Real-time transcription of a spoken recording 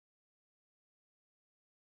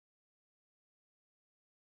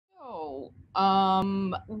How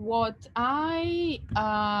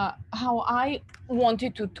I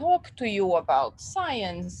wanted to talk to you about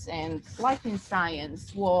science and life in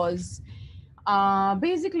science was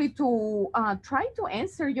basically to try to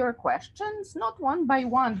answer your questions, not one by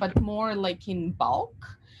one, but more like in bulk.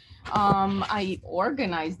 I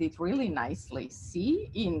organized it really nicely,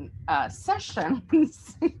 see, in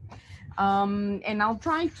sessions. And I'll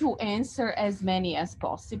try to answer as many as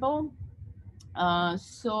possible.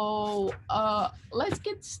 Let's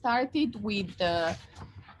get started with the.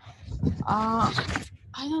 Uh,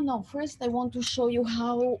 I don't know. First, I want to show you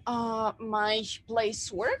how my place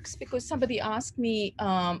works because somebody asked me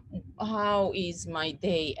how is my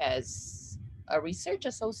day as a research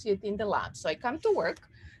associate in the lab. So I come to work.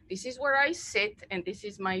 This is where I sit, and this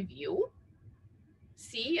is my view.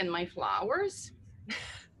 See, and my flowers.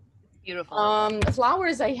 Beautiful.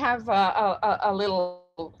 Flowers. I have a little,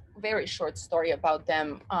 very short story about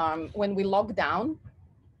them. When we locked down,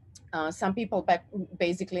 some people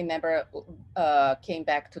basically never came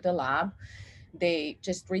back to the lab. They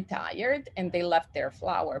just retired and they left their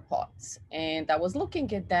flower pots. And I was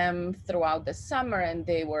looking at them throughout the summer and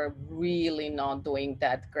they were really not doing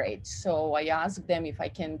that great. So I asked them if I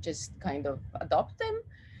can just kind of adopt them.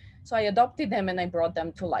 So I adopted them and I brought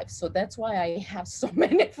them to life. So that's why I have so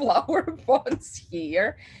many flower pots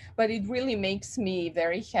here. But it really makes me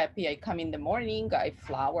very happy. I come in the morning, I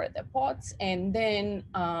flower the pots, and then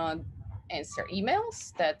answer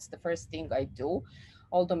emails. That's the first thing I do,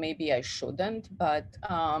 although maybe I shouldn't. But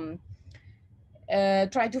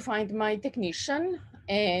try to find my technician,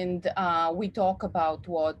 and we talk about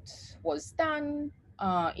what was done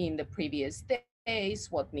in the previous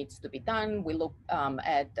days, what needs to be done. We look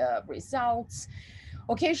at the results.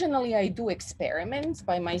 Occasionally, I do experiments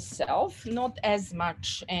by myself, not as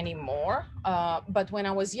much anymore. But when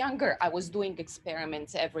I was younger, I was doing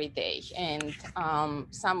experiments every day. And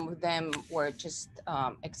some of them were just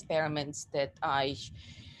experiments that I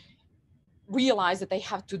realize that I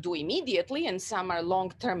have to do immediately, and some are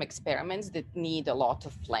long-term experiments that need a lot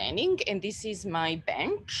of planning. And this is my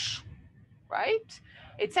bench, right?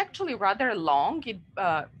 It's actually rather long. It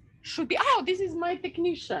should be, oh, this is my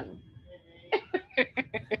technician.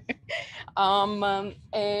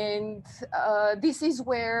 And this is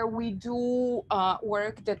where we do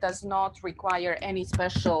work that does not require any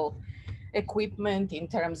special equipment in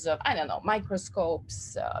terms of, I don't know,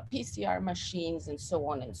 microscopes, PCR machines, and so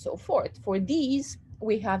on and so forth. For these,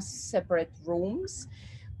 we have separate rooms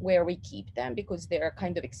where we keep them because they're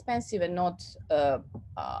kind of expensive and not,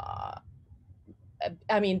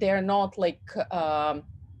 I mean, they're not like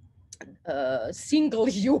single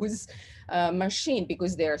use machine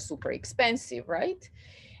because they're super expensive, right?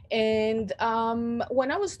 And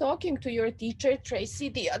when I was talking to your teacher, Tracy,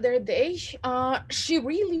 the other day, she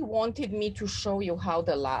really wanted me to show you how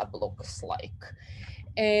the lab looks like.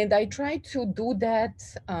 And I tried to do that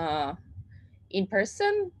in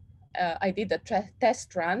person. I did a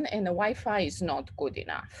test run, and the Wi Fi is not good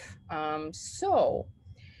enough. So,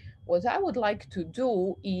 what I would like to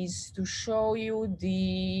do is to show you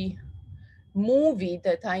the movie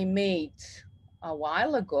that I made a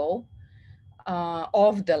while ago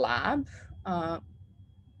of the lab. And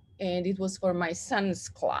it was for my son's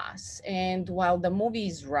class. And while the movie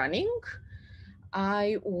is running,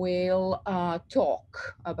 I will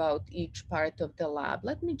talk about each part of the lab.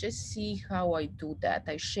 Let me just see how I do that.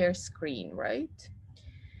 I share screen, right?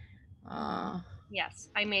 Uh, Yes,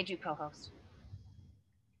 I made you co-host.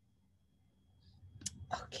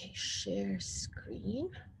 okay, share screen,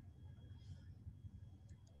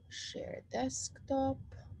 share desktop,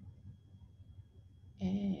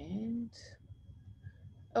 and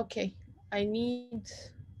okay, I need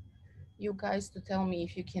you guys to tell me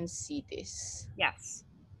if you can see this. Yes.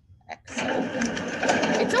 Excellent.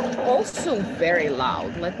 It's also very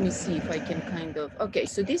loud. Let me see if I can kind of. Okay,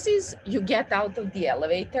 so this is, you get out of the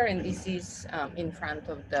elevator, and this is in front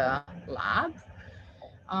of the lab.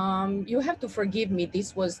 You have to forgive me.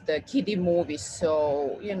 This was the kiddie movie,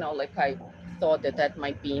 so like I thought that that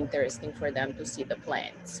might be interesting for them to see the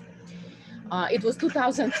plans. It was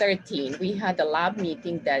 2013. We had a lab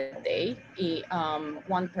meeting that day.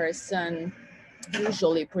 One person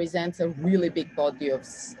usually presents a really big body of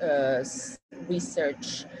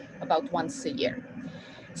research about once a year.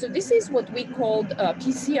 So this is what we called a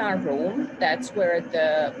PCR room. That's where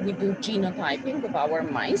we do genotyping of our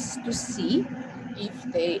mice to see if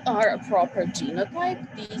they are a proper genotype.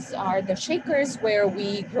 These are the shakers where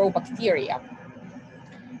we grow bacteria,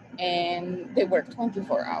 and they work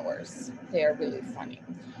 24 hours. They are really funny.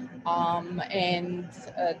 and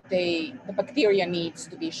the bacteria needs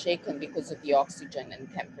to be shaken because of the oxygen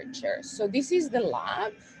and temperature. So this is the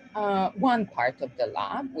lab, one part of the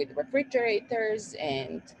lab with refrigerators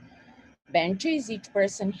and benches. Each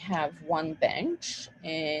person have one bench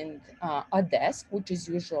and a desk, which is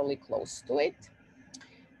usually close to it.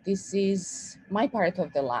 This is my part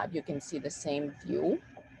of the lab. You can see the same view.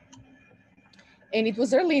 And it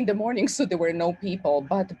was early in the morning, so there were no people,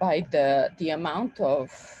 but by the amount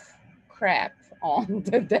of crap on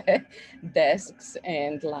the desks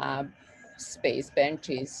and lab space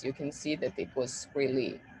benches, you can see that it was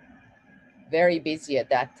really very busy at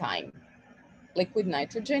that time. Liquid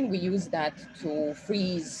nitrogen, we use that to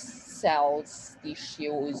freeze cells,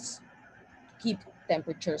 tissues, keep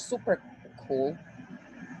temperature super cool,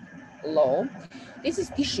 low. This is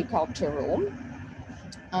tissue culture room.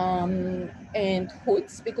 And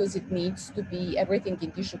hoods, because it needs to be, everything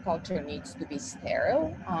in tissue culture needs to be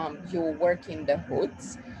sterile. You work in the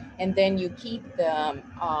hoods, and then you keep the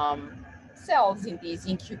cells in these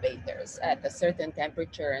incubators at a certain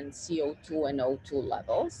temperature and CO2 and O2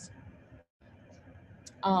 levels.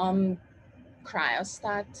 Um,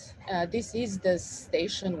 Cryostat, this is the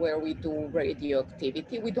station where we do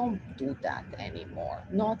radioactivity. We don't do that anymore,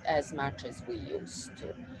 not as much as we used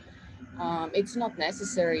to. It's not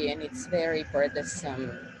necessary, and it's very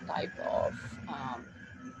burdensome type of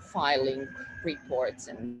filing reports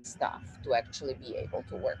and stuff to actually be able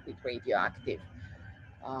to work with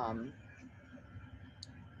um,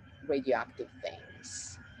 radioactive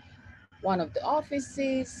things. One of the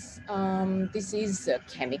offices, this is a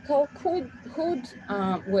chemical hood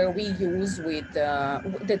where we use with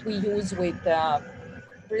that we use with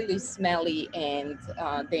really smelly and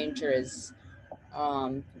dangerous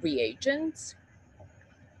reagents.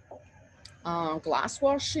 Glass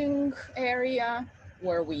washing area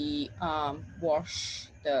where we wash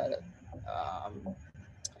the um,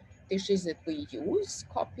 dishes that we use.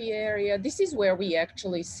 Copy area. This is where we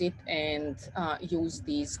actually sit and use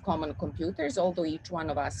these common computers, although each one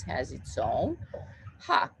of us has its own.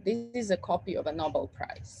 This is a copy of a Nobel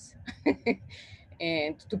Prize.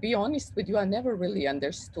 And to be honest with you, I never really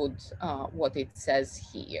understood what it says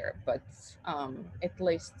here, but it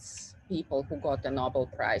lists people who got the Nobel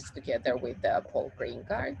Prize together with Paul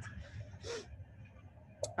Greengard.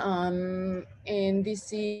 And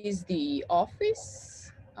this is the office.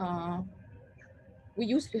 We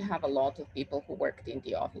used to have a lot of people who worked in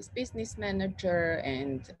the office, business manager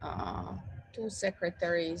and two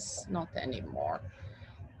secretaries, not anymore.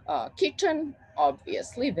 Kitchen,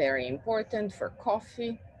 obviously, very important for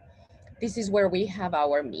coffee. This is where we have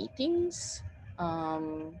our meetings,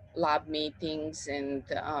 lab meetings, and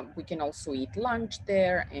we can also eat lunch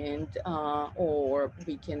there, and or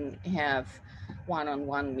we can have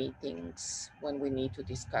one-on-one meetings when we need to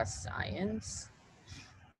discuss science.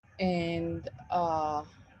 And oh,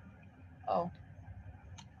 I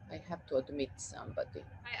have to admit somebody.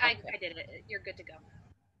 Okay. I did it. You're good to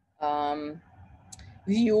go. Um,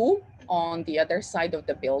 View on the other side of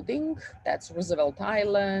the building. That's Roosevelt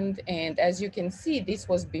Island. And as you can see, this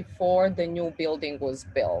was before the new building was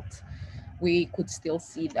built. We could still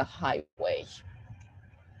see the highway.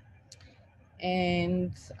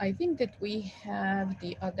 And I think that we have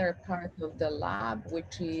the other part of the lab,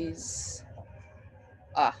 which is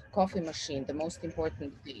coffee machine, the most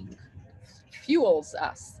important thing, fuels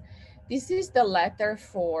us. This is the letter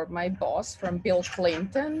for my boss from Bill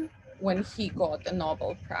Clinton when he got a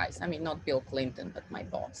Nobel Prize. I mean, not Bill Clinton, but my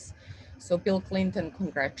boss. So Bill Clinton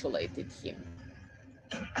congratulated him.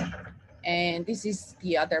 And this is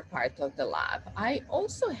the other part of the lab. I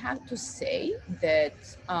also have to say that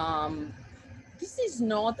this is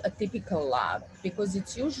not a typical lab because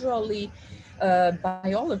it's usually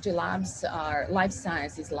biology labs are life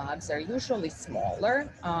sciences labs are usually smaller.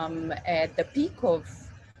 At the peak of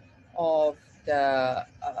the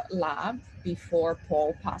lab before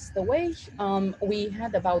Paul passed away, we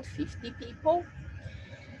had about 50 people.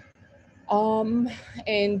 Um,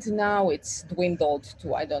 and now it's dwindled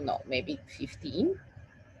to, I don't know, maybe 15.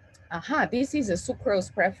 This is a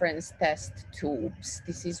sucrose preference test tubes.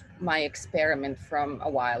 This is my experiment from a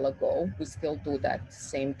while ago. We still do that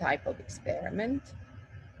same type of experiment.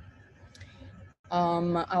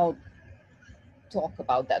 I'll talk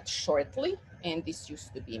about that shortly. And this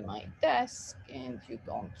used to be my desk, and you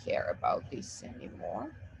don't care about this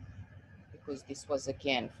anymore because this was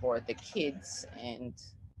again for the kids, and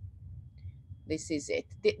this is it.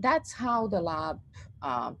 That's how the lab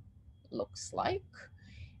uh, looks like.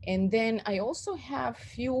 And then I also have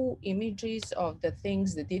few images of the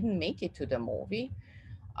things that didn't make it to the movie.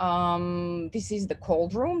 This is the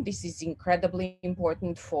cold room. This is incredibly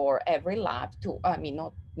important for every lab to, I mean,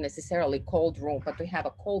 not necessarily cold room, but to have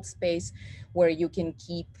a cold space where you can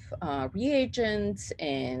keep reagents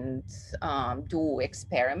and do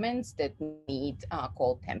experiments that need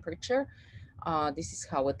cold temperature. This is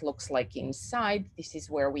how it looks like inside. This is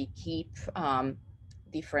where we keep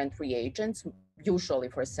different reagents, usually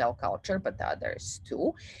for cell culture, but others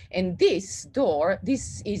too. And this door,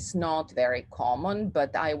 this is not very common,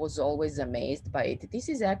 but I was always amazed by it. This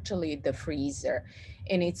is actually the freezer,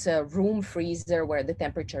 and it's a room freezer where the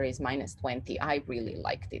temperature is minus 20. I really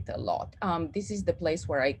liked it a lot. This is the place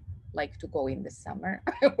where I like to go in the summer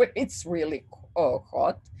when it's really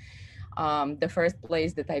hot. The first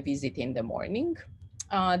place that I visit in the morning.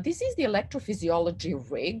 This is the electrophysiology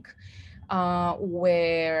rig,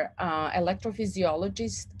 where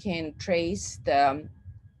electrophysiologists can trace the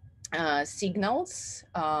signals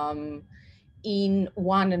in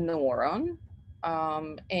one neuron.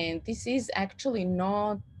 And this is actually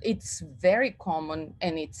not, it's very common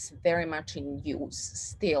and it's very much in use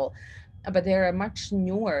still. But there are much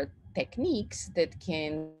newer techniques that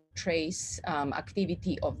can trace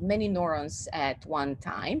activity of many neurons at one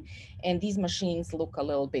time. And these machines look a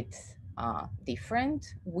little bit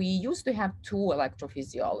different. We used to have two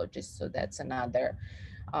electrophysiologists, so that's another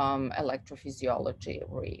electrophysiology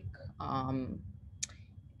rig.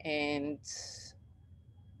 And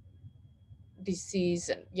this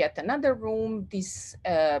is yet another room. This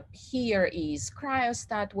here is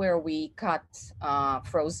cryostat, where we cut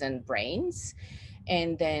frozen brains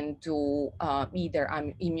and then do either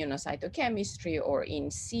immunocytochemistry or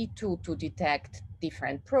in situ to detect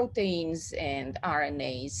different proteins and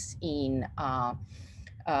RNAs in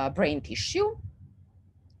brain tissue.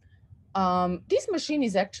 This machine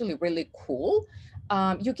is actually really cool.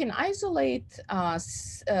 You can isolate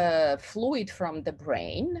fluid from the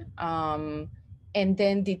brain, and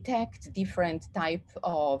then detect different type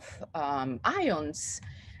of ions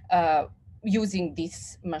uh, using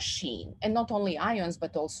this machine. And not only ions,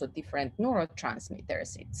 but also different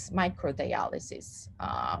neurotransmitters. It's microdialysis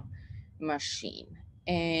machine.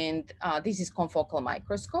 And this is confocal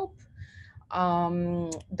microscope.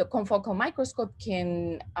 The confocal microscope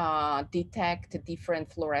can detect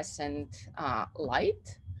different fluorescent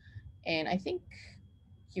light. And I think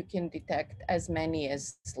you can detect as many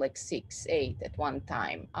as like 6, 8 at one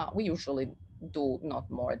time. We usually do not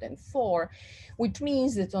more than 4, which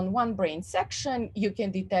means that on one brain section, you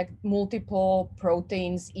can detect multiple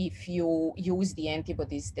proteins if you use the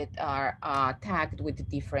antibodies that are tagged with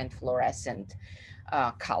different fluorescent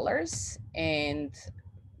colors. And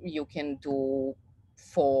you can do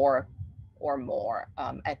 4 or more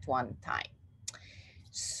at one time.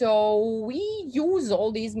 So we use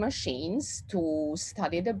all these machines to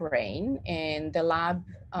study the brain, and the lab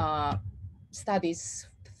studies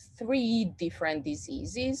 3 different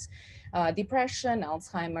diseases: depression,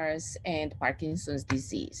 Alzheimer's, and Parkinson's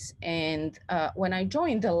disease. And when I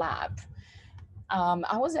joined the lab,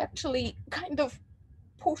 I was actually kind of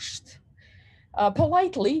pushed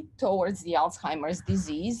politely towards the Alzheimer's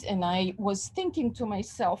disease. And I was thinking to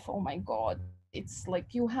myself, oh my God, it's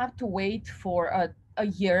like you have to wait for a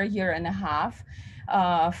year and a half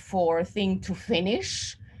for thing to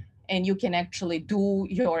finish. And you can actually do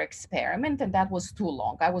your experiment. And that was too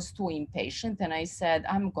long. I was too impatient. And I said,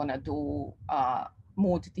 I'm going to do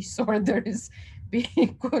mood disorders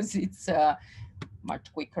because it's a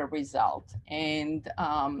much quicker result. And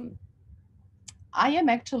I am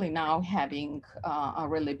actually now having a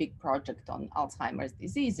really big project on Alzheimer's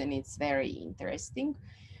disease, and it's very interesting.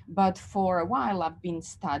 But for a while, I've been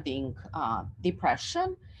studying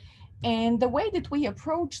depression. And the way that we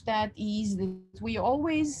approach that is that we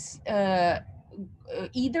always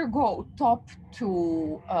either go top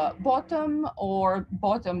to bottom or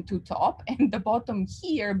bottom to top, and the bottom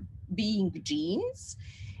here being genes,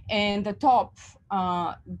 and the top,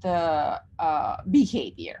 the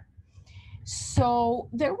behavior. So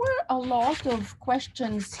there were a lot of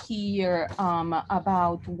questions here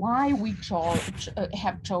about why we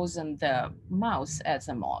have chosen the mouse as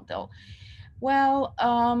a model. Well,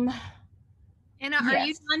 Anna,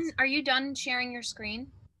 yes. are you done sharing your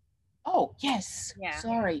screen? Oh, yes. Yeah.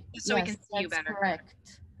 Sorry. Just so we can Yes, see you that's better. correct.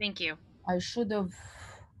 Thank you. I should have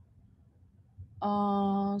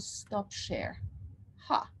stopped share.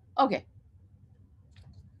 Ha. Okay.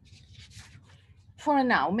 For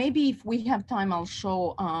now, maybe if we have time, I'll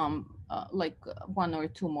show like 1 or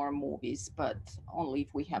 2 more movies, but only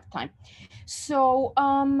if we have time. So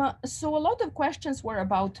a lot of questions were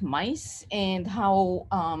about mice and how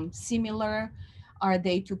similar are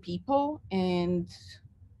they to people, and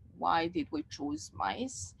why did we choose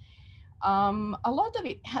mice? A lot of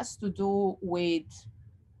it has to do with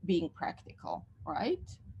being practical, right?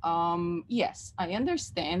 Yes, I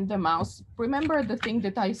understand the mouse. Remember the thing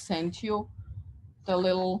that I sent you, the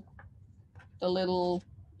little the little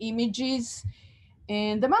images,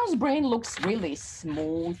 and the mouse brain looks really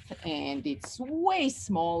smooth and it's way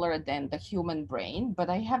smaller than the human brain. But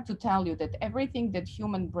I have to tell you that everything that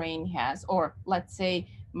human brain has, or let's say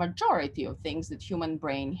majority of things that human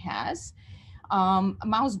brain has, a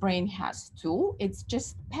mouse brain has too. It's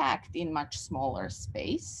just packed in much smaller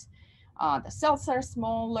space. The cells are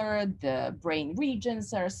smaller, the brain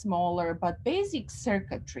regions are smaller, but basic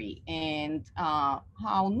circuitry and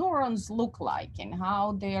how neurons look like and how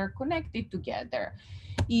they are connected together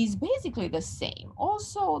is basically the same.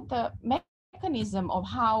 Also, the mechanism of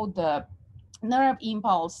how the nerve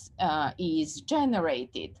impulse is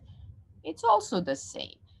generated, it's also the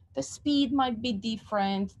same. The speed might be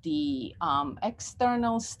different, the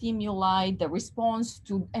external stimuli, the response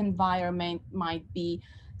to environment might be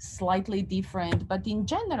slightly different, but in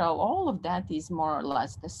general, all of that is more or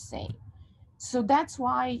less the same. So that's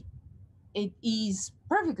why it is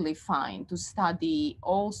perfectly fine to study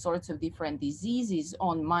all sorts of different diseases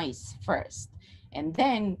on mice first. And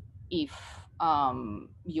then, if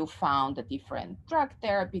you found a different drug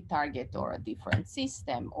therapy target or a different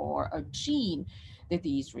system or a gene that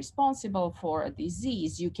is responsible for a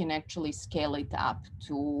disease, you can actually scale it up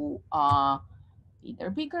to either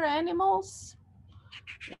bigger animals,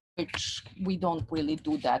 which we don't really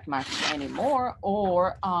do that much anymore,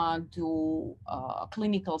 or do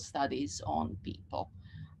clinical studies on people.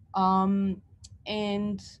 Um,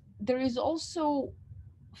 and there is also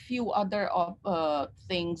few other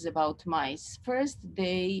things about mice. First,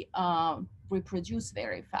 they reproduce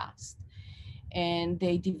very fast and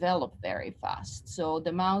they develop very fast. So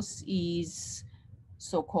the mouse is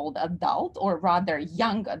so-called adult, or rather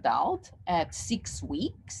young adult, at 6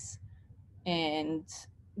 weeks, and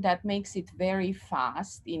that makes it very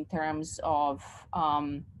fast in terms of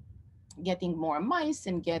getting more mice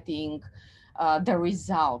and getting the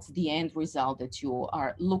results, the end result that you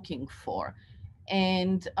are looking for.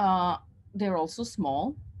 And they're also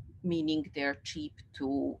small, meaning they're cheap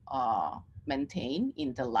to maintain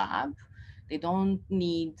in the lab. They don't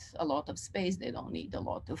need a lot of space, they don't need a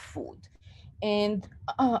lot of food. And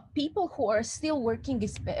people who are still working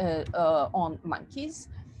on monkeys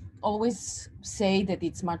always say that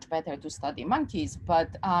it's much better to study monkeys, but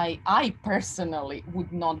I personally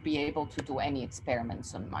would not be able to do any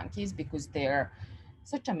experiments on monkeys because they're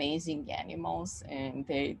such amazing animals and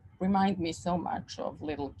they remind me so much of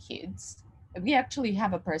little kids. We actually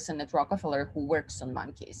have a person at Rockefeller who works on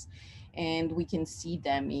monkeys, and we can see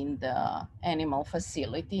them in the animal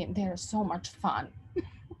facility, and they're so much fun.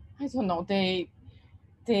 I don't know, they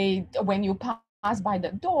when you pass by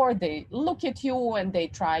the door, they look at you and they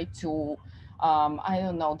try to I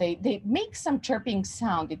don't know, they make some chirping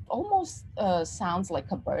sound. It almost sounds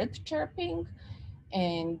like a bird chirping,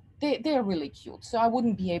 and they're really cute. So I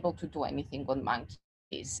wouldn't be able to do anything on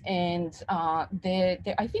monkeys. And I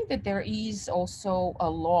think that there is also a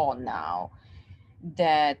law now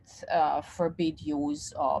that forbid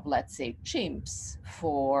use of, let's say, chimps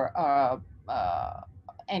for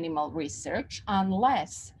animal research,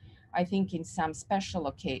 unless I think in some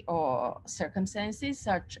special or circumstances,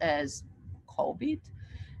 such as COVID,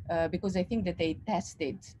 because I think that they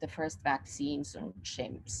tested the first vaccines on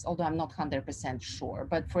chimps, although I'm not 100% sure.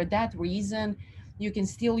 But for that reason, you can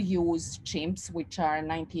still use chimps, which are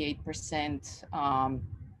 98%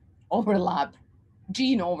 overlap,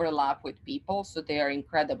 gene overlap with people, so they are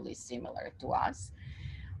incredibly similar to us.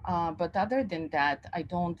 But other than that, I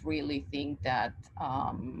don't really think that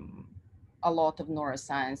a lot of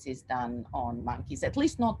neuroscience is done on monkeys, at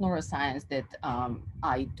least not neuroscience that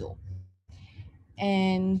I do.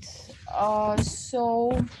 And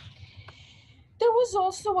so there was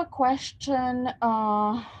also a question,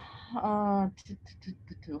 how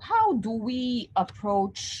do we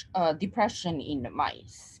approach depression in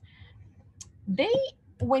mice? They,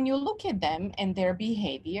 when you look at them and their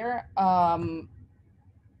behavior,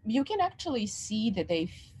 you can actually see that they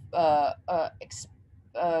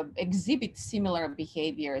exhibit similar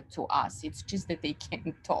behavior to us. It's just that they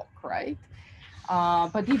can't talk, right?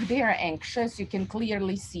 But if they are anxious, you can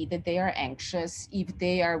clearly see that they are anxious. If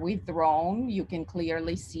they are withdrawn, you can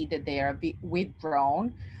clearly see that they are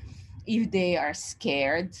withdrawn. If they are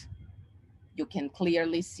scared, you can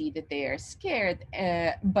clearly see that they are scared.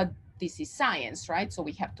 But this is science, right? So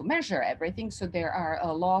we have to measure everything. So there are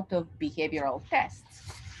a lot of behavioral tests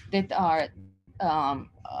that are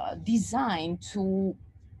designed to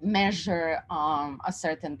measure a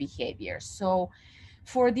certain behavior. So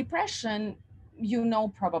for depression, you know,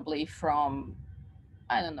 probably from,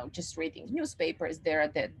 I don't know, just reading newspapers, there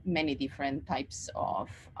are many different types of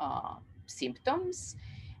symptoms,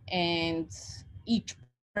 and each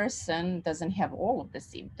person doesn't have all of the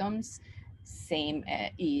symptoms. Same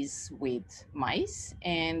is with mice.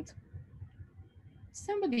 And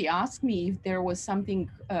somebody asked me if there was something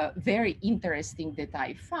very interesting that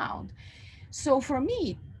I found. So for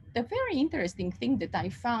me, the very interesting thing that I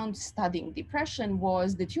found studying depression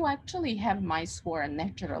was that you actually have mice who are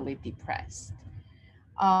naturally depressed.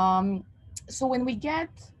 Um, so when we get,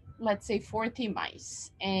 let's say, 40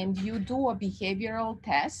 mice and you do a behavioral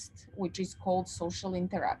test, which is called social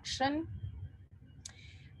interaction,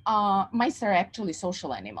 mice are actually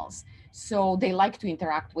social animals. So they like to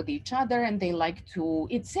interact with each other, and they like to,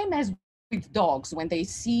 it's same as with dogs. When they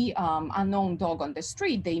see unknown dog on the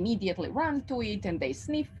street, they immediately run to it and they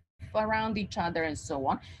sniff around each other and so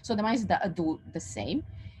on. So the mice do the same.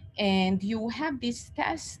 And you have this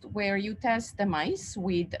test where you test the mice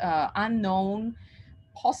with unknown,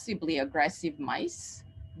 possibly aggressive mice,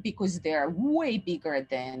 because they're way bigger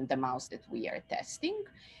than the mouse that we are testing.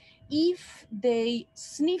 If they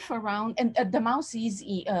sniff around, and the mouse is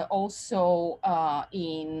also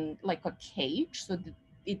in like a cage, so that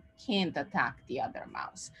it can't attack the other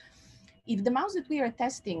mouse. If the mouse that we are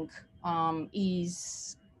testing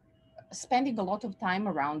is spending a lot of time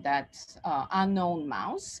around that unknown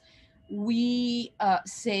mouse, we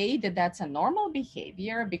say that that's a normal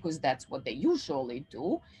behavior because that's what they usually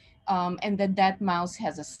do, and that mouse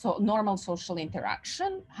has a normal social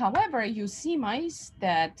interaction. However, you see mice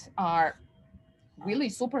that are really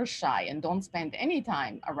super shy and don't spend any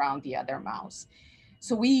time around the other mouse.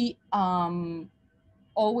 So we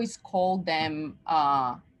always call them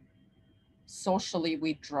socially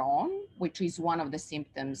withdrawn, which is one of the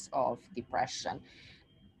symptoms of depression.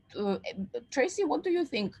 uh, Tracy, what do you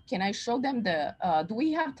think? Can I show them the? Do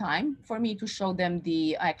we have time for me to show them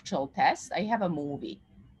the actual test? I have a movie.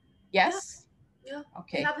 Yeah, Yes. yeah. We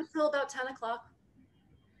Okay. have until about 10 o'clock.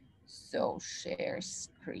 So share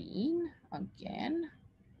screen again.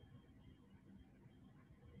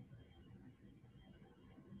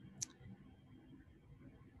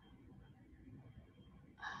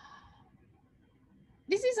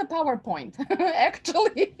 This is a PowerPoint,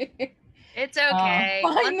 actually. It's okay.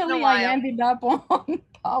 Once in a Finally, I while. ended up on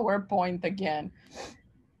PowerPoint again.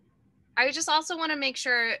 I just also want to make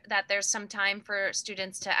sure that there's some time for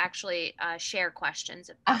students to actually share questions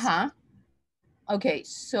if Uh possible. huh. Okay,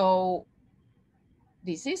 so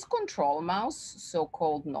this is control mouse, so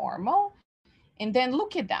called normal. And then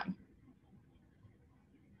look at them.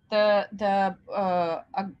 The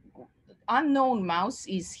unknown mouse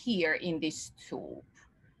is here in this tube.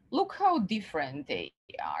 Look how different they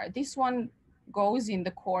are. This one goes in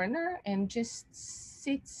the corner and just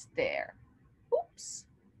sits there. Oops.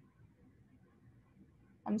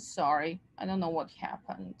 I'm sorry. I don't know what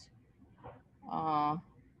happened. Uh,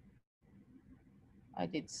 I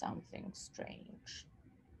did something strange.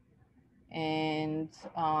 And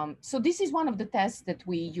so this is one of the tests that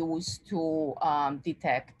we use to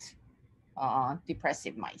detect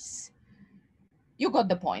depressive mice. You got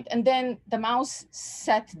the point. And then the mouse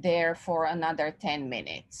sat there for another 10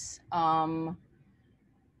 minutes.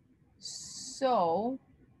 So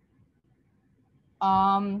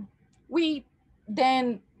we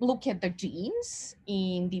then look at the genes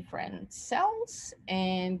in different cells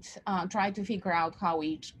and try to figure out how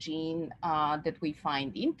each gene that we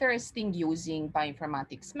find interesting using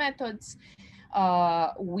bioinformatics methods,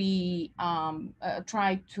 we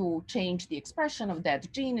try to change the expression of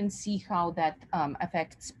that gene and see how that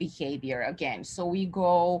affects behavior again. So we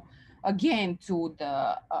go again to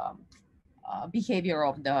the behavior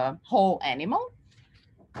of the whole animal.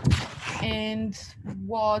 And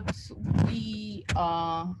what we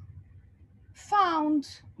found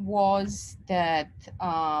was that,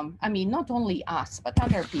 I mean, not only us, but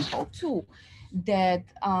other people too, that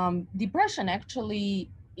depression actually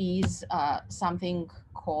is something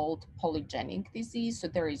called polygenic disease. So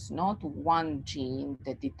there is not one gene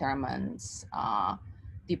that determines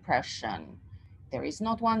depression. There is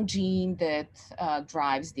not one gene that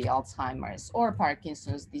drives the Alzheimer's or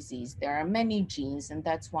Parkinson's disease. There are many genes, and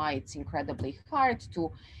that's why it's incredibly hard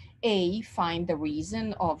to find the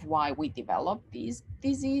reason of why we develop these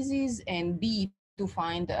diseases, and B, to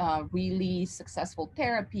find a really successful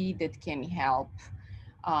therapy that can help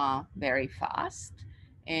very fast.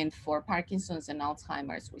 And for Parkinson's and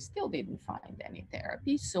Alzheimer's, we still didn't find any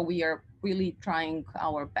therapy. So we are really trying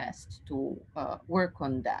our best to work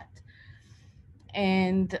on that.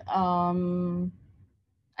 And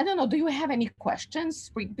I don't know, do you have any questions?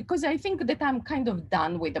 Because I think that I'm kind of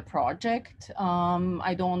done with the project.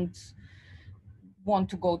 I don't want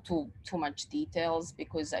to go to too much details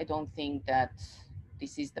because I don't think that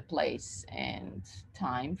this is the place and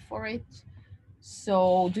time for it.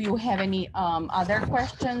 So do you have any other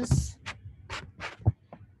questions?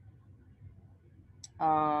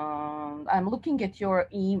 I'm looking at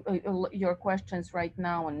your questions right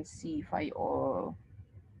now and see if I all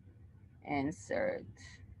answered.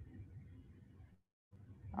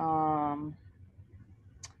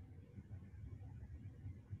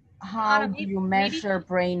 How Anna, do you maybe measure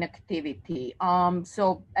brain activity?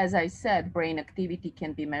 So as I said, brain activity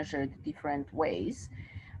can be measured different ways,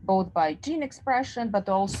 both by gene expression, but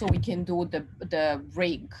also we can do the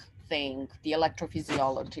rig thing, the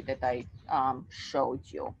electrophysiology that I showed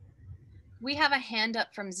you. we have a hand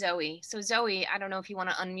up from Zoe. So Zoe, I don't know if you want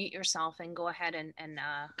to unmute yourself and go ahead and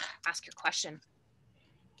ask your question.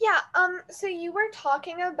 Yeah, so you were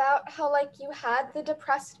talking about how like you had the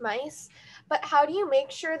depressed mice, but how do you make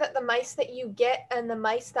sure that the mice that you get and the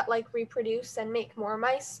mice that like reproduce and make more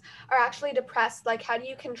mice are actually depressed? Like how do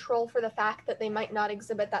you control for the fact that they might not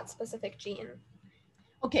exhibit that specific gene?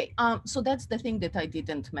 Okay, so that's the thing that I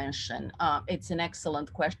didn't mention. It's an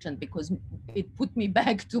excellent question because it put me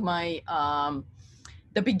back to my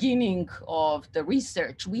the beginning of the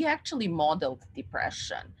research. We actually modeled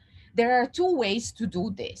depression. There are two ways to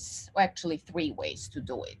do this, actually three ways to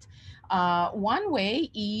do it. One way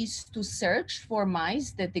is to search for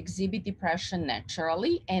mice that exhibit depression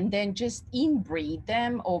naturally and then just inbreed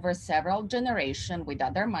them over several generations with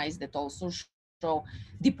other mice that also show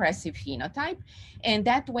depressive phenotype. And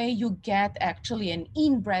that way you get actually an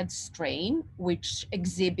inbred strain which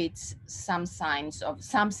exhibits some signs of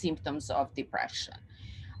some symptoms of depression.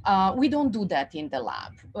 We don't do that in the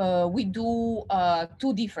lab. We do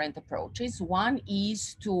two different approaches. One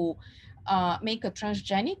is to make a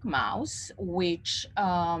transgenic mouse, which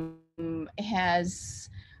has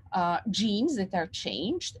genes that are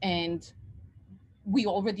changed, and we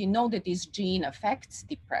already know that this gene affects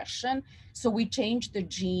depression. So we change the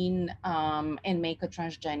gene and make a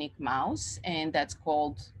transgenic mouse, and that's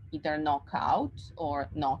called either knockout or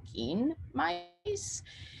knock-in mice.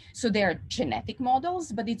 So they are genetic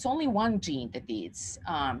models, but it's only one gene that is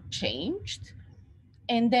changed.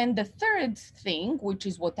 And then the third thing, which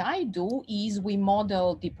is what I do, is we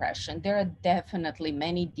model depression. There are definitely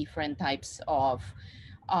many different types of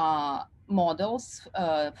models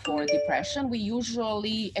for depression. We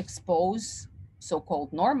usually expose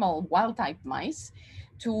so-called normal wild-type mice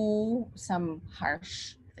to some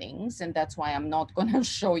harsh things, and that's why I'm not going to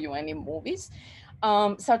show you any movies,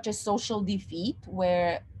 such as social defeat,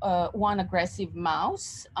 where one aggressive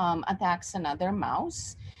mouse attacks another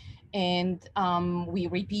mouse. And we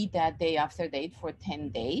repeat that day after day for 10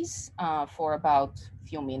 days for about a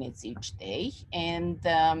few minutes each day. And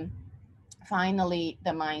finally,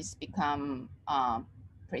 the mice become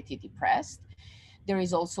pretty depressed. There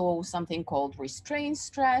is also something called restraint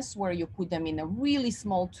stress, where you put them in a really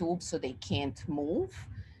small tube so they can't move.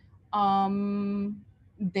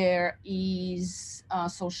 There is a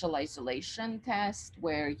social isolation test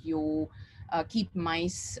where you keep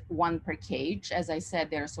mice one per cage. As I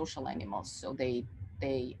said, they're social animals, so they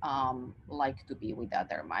like to be with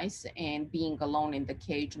other mice, and being alone in the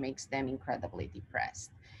cage makes them incredibly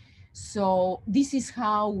depressed. So this is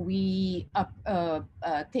how we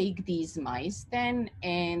take these mice then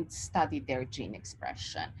and study their gene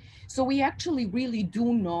expression. So we actually really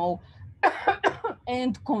do know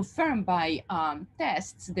and confirm by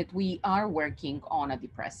tests that we are working on a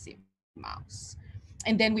depressive mouse.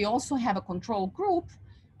 And then we also have a control group,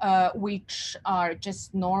 which are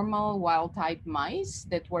just normal wild type mice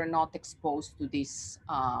that were not exposed to this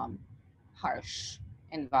harsh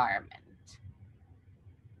environment.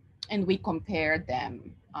 And we compare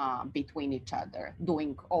them between each other,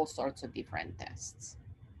 doing all sorts of different tests.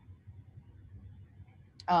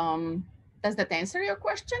 Does that answer your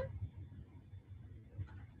question?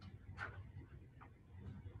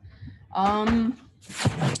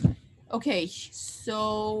 Okay,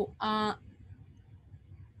 so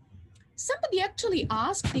somebody actually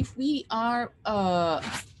asked if we are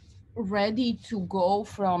ready to go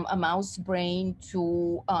from a mouse brain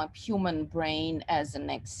to a human brain as a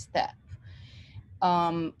next step.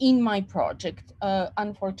 In my project,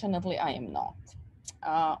 unfortunately, I am not.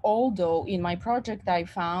 Although in my project, I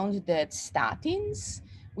found that statins,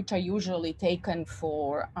 which are usually taken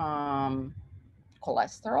for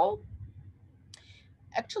cholesterol,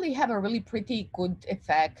 actually have a really pretty good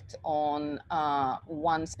effect on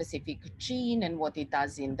one specific gene and what it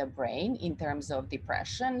does in the brain in terms of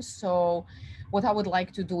depression. So, what I would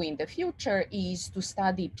like to do in the future is to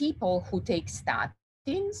study people who take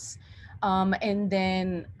statins and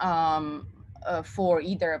then for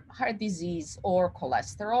either heart disease or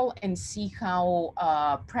cholesterol and see how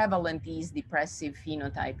prevalent is depressive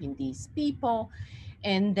phenotype in these people,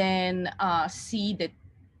 and then see that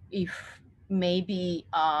if maybe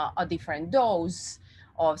a different dose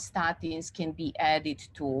of statins can be added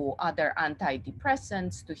to other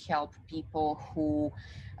antidepressants to help people who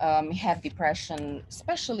have depression,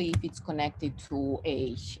 especially if it's connected to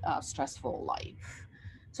a stressful life.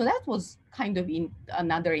 So that was kind of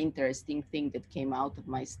another interesting thing that came out of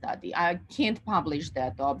my study. I can't publish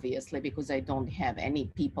that obviously because I don't have any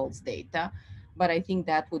people's data, but I think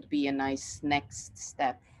that would be a nice next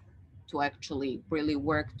step to actually really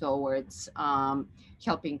work towards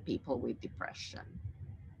helping people with depression.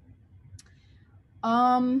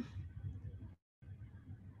 Um,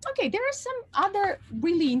 okay, there are some other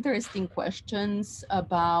really interesting questions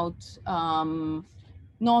about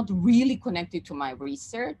not really connected to my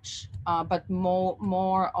research, but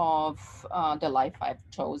more of the life I've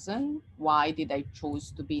chosen. Why did I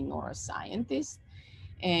choose to be neuroscientist?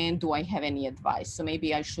 And do I have any advice? So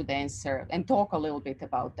maybe I should answer and talk a little bit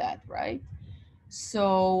about that, right?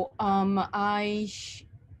 So I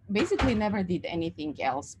basically never did anything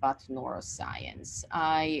else but neuroscience.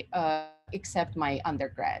 I except my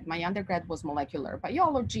undergrad. My undergrad was molecular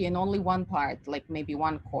biology, and only one part, like maybe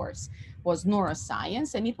one course, was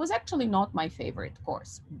neuroscience, and it was actually not my favorite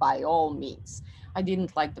course by all means. I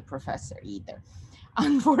didn't like the professor either,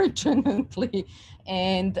 unfortunately.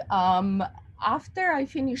 And after I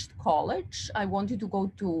finished college, I wanted to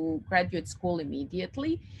go to graduate school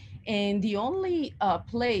immediately, and the only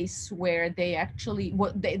place where they actually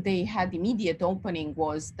what they had immediate opening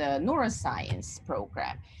was the neuroscience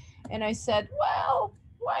program. And I said, well,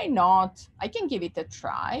 why not? I can give it a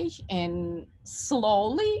try. And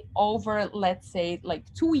slowly over, let's say, like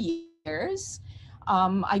 2 years,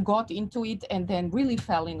 I got into it and then really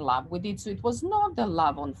fell in love with it. So it was not the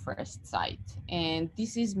love on first sight. And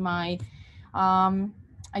this is my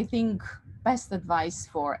I think best advice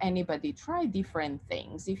for anybody: try different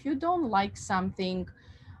things. If you don't like something,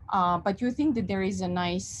 but you think that there is a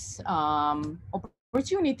nice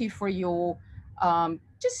opportunity for you,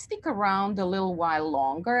 just stick around a little while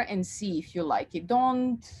longer and see if you like it.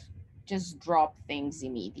 Don't just drop things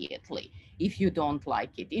immediately if you don't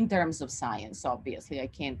like it. In terms of science, obviously, I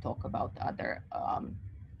can't talk about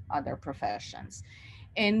other professions.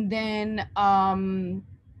 And then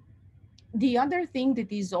the other thing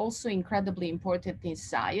that is also incredibly important in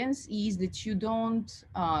science is that you don't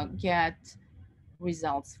get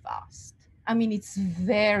results fast. I mean, it's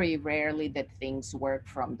very rarely that things work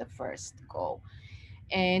from the first go.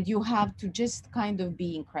 And you have to just kind of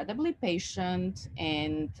be incredibly patient.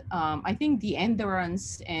 And I think the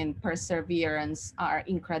endurance and perseverance are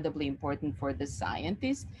incredibly important for the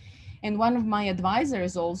scientist. And one of my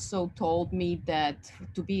advisors also told me that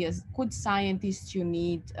to be a good scientist, you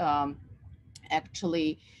need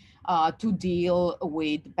actually to deal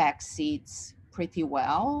with backseats pretty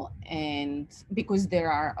well, and because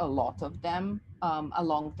there are a lot of them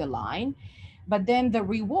along the line. But then the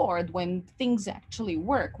reward when things actually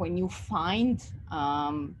work, when you find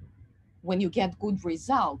when you get good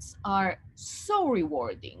results, are so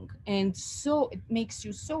rewarding, and so it makes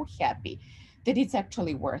you so happy that it's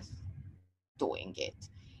actually worth doing it.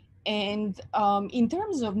 And in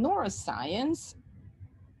terms of neuroscience,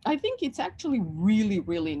 I think it's actually really,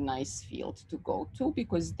 really nice field to go to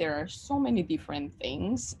because there are so many different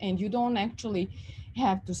things, and you don't actually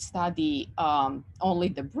have to study only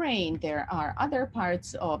the brain. There are other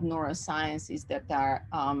parts of neurosciences that are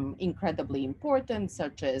incredibly important,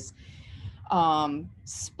 such as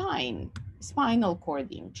spinal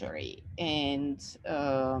cord injury, and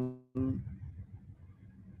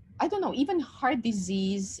I don't know, even heart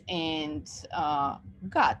disease and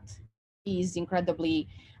gut is incredibly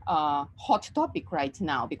hot topic right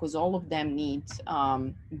now because all of them need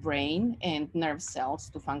brain and nerve cells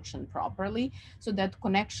to function properly. So that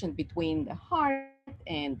connection between the heart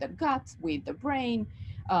and the gut with the brain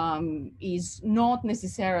is not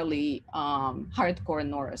necessarily hardcore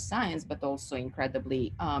neuroscience, but also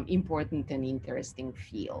incredibly important and interesting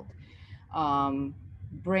field. The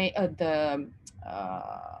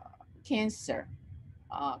uh, cancer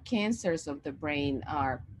cancers of the brain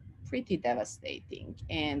are pretty devastating,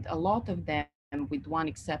 and a lot of them, with one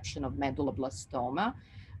exception of medulloblastoma,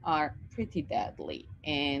 are pretty deadly,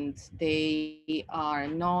 and they are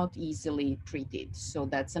not easily treated. So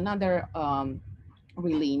that's another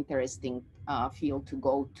really interesting field to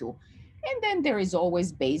go to. And then there is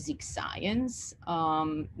always basic science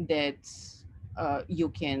that you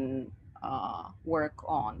can work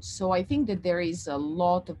on. So I think that there is a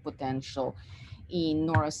lot of potential in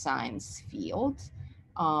neuroscience field.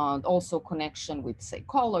 Also connection with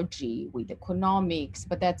psychology, with economics,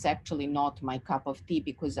 but that's actually not my cup of tea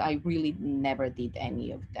because I really never did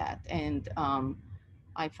any of that. And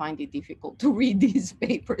I find it difficult to read these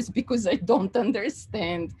papers because I don't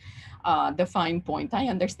understand the fine point. I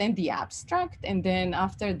understand the abstract, and then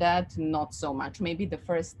after that, not so much. Maybe the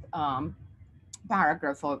first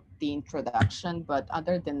paragraph of the introduction, but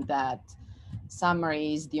other than that,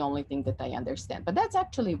 summary is the only thing that I understand. But that's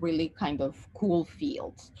actually really kind of cool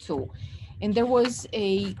field too. And there was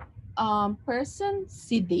a person,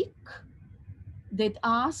 Siddiq, that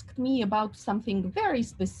asked me about something very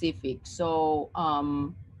specific. So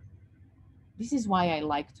this is why I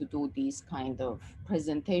like to do these kind of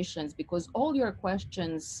presentations, because all your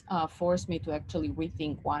questions force me to actually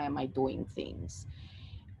rethink why am I doing things.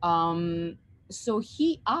 Um, so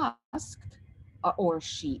he asked, or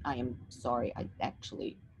she, I am sorry, I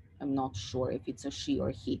actually am not sure if it's a she or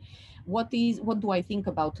he. What do I think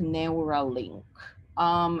about Neuralink?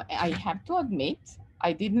 I have to admit,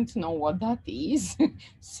 I didn't know what that is,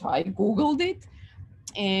 so I Googled it,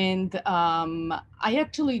 and I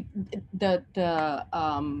actually the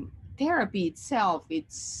therapy itself,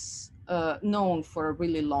 it's known for a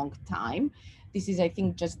really long time. This is, I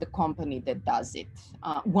think, just the company that does it,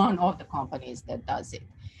 one of the companies that does it.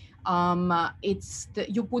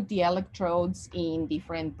 You put the electrodes in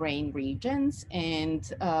different brain regions, and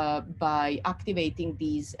by activating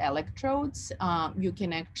these electrodes, you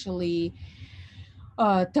can actually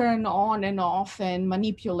turn on and off and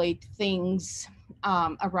manipulate things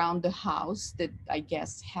around the house that I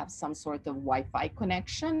guess have some sort of Wi-Fi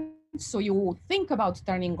connection. So you think about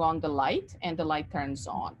turning on the light, and the light turns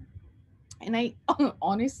on. And I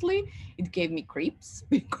honestly, it gave me creeps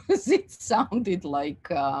because it sounded like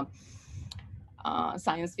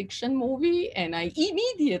science fiction movie, and I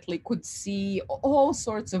immediately could see all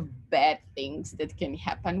sorts of bad things that can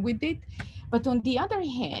happen with it. But on the other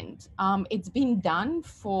hand, it's been done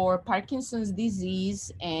for Parkinson's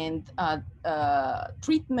disease and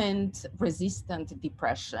treatment resistant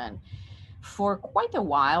depression for quite a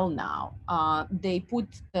while now. They put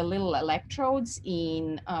the little electrodes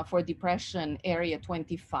in for depression area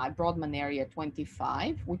 25, Brodmann area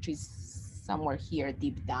 25, which is somewhere here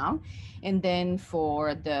deep down. And then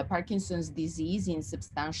for the Parkinson's disease in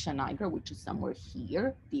substantia nigra, which is somewhere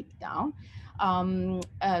here deep down,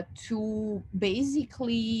 to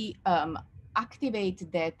basically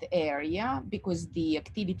activate that area because the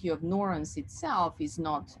activity of neurons itself is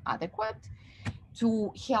not adequate,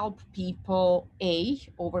 to help people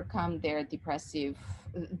overcome their depressive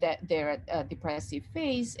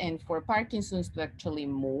phase, and for Parkinson's to actually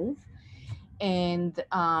move. And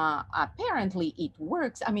apparently it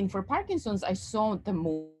works. I mean, for Parkinson's, I saw the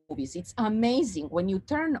movies. It's amazing when you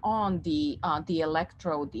turn on the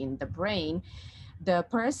electrode in the brain. The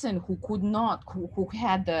person who could not, who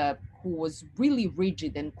was really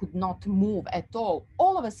rigid and could not move at all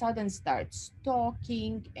of a sudden starts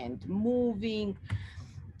talking and moving,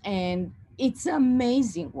 and it's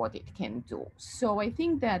amazing what it can do. So I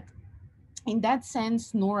think that in that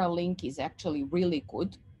sense, Neuralink is actually really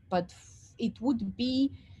good, but it would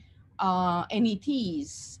be, and it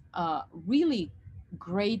is really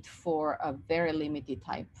great for a very limited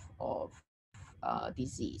type of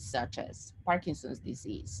disease, such as Parkinson's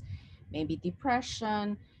disease, maybe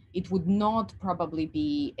depression. It would not probably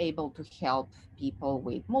be able to help people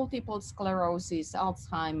with multiple sclerosis,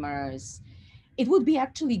 Alzheimer's. It would be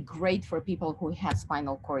actually great for people who have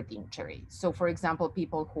spinal cord injury. So, for example,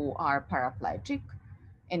 people who are paraplegic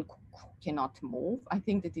and cannot move. I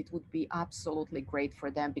think that it would be absolutely great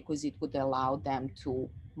for them because it would allow them to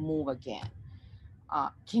move again.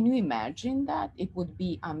 Can you imagine that? It would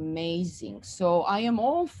be amazing. So I am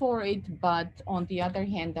all for it, but on the other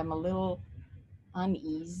hand, I'm a little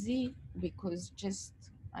uneasy because just,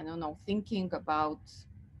 I don't know, thinking about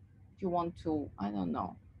if you want to, I don't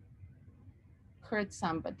know, hurt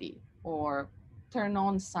somebody or turn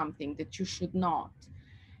on something that you should not,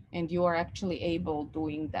 and you are actually able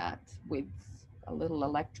doing that with a little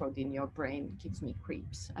electrode in your brain, gives me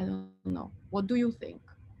creeps. I don't know. What do you think?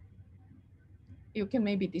 You can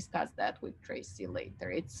maybe discuss that with Tracy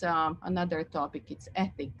later. It's another topic. It's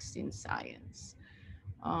ethics in science.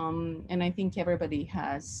 And I think everybody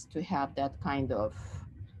has to have that kind of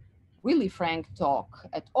really frank talk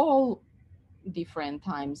at all different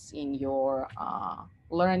times in your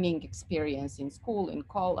learning experience in school, in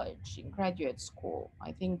college, in graduate school.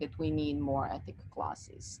 I think that we need more ethic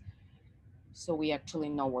classes so we actually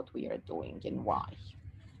know what we are doing and why.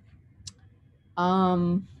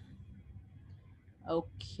 Um,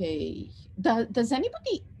 okay. Does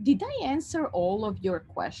anybody, did I answer all of your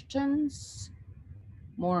questions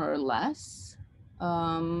more or less?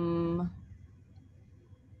 Um,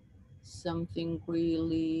 something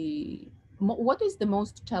really, what is the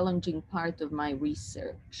most challenging part of my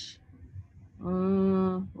research?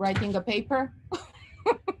 Writing a paper,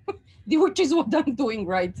 which is what I'm doing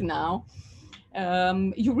right now.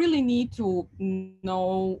 You really need to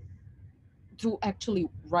know to actually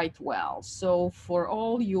write well. So for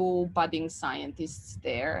all you budding scientists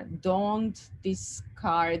there, don't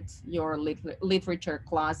discard your literature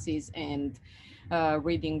classes and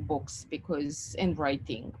reading books because and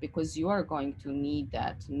writing, because you are going to need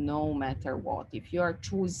that no matter what. If you are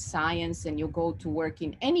choose science and you go to work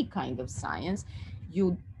in any kind of science,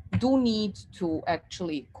 you do need to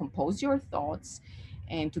actually compose your thoughts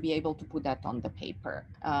and to be able to put that on the paper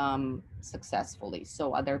successfully.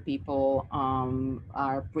 So other people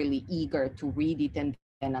are really eager to read it and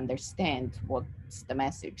then understand what's the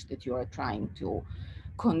message that you are trying to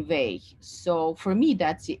convey. So for me,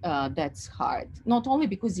 that's hard. Not only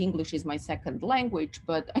because English is my second language,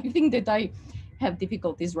 but I think that I have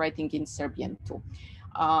difficulties writing in Serbian too.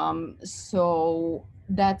 So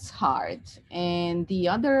that's hard. And the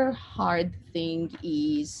other hard thing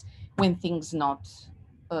is when things not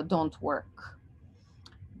don't work,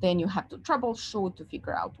 then you have to troubleshoot to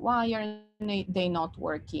figure out why are they not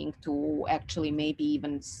working, to actually maybe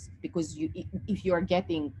even because you, if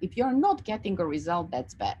you're not getting a result,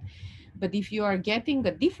 that's bad. But if you are getting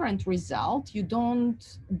a different result, you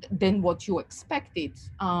don't than what you expected,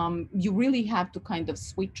 you really have to kind of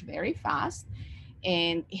switch very fast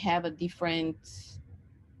and have a different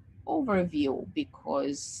overview,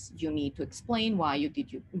 because you need to explain why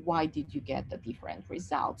did you get a different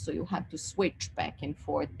result. So you have to switch back and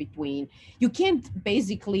forth between, you can't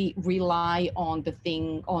basically rely on the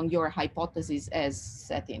thing, on your hypothesis as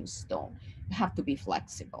set in stone. You have to be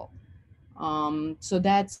flexible. So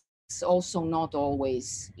that's also not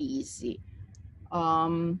always easy.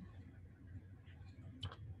 um,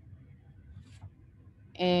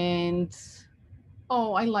 and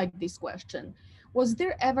Oh, I like this question. Was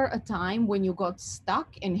there ever a time when you got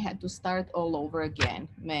stuck and had to start all over again?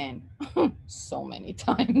 Man, so many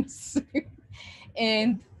times.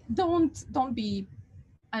 And don't be,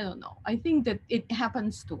 I don't know. I think that it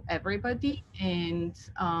happens to everybody, and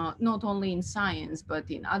not only in science but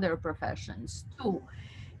in other professions too.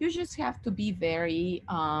 You just have to be very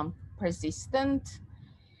persistent.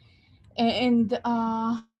 And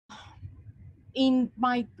in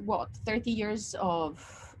my what 30 years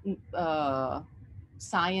of uh,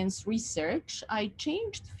 science research, I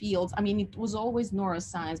changed fields. I mean, it was always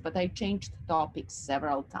neuroscience, but I changed topics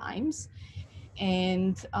several times.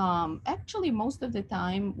 And actually, most of the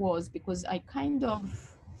time was because I kind of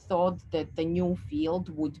thought that the new field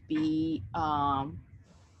would be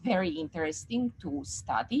very interesting to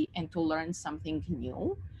study and to learn something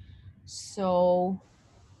new. So,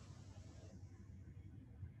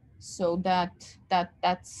 so that's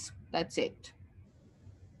it.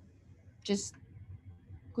 Just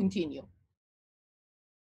continue.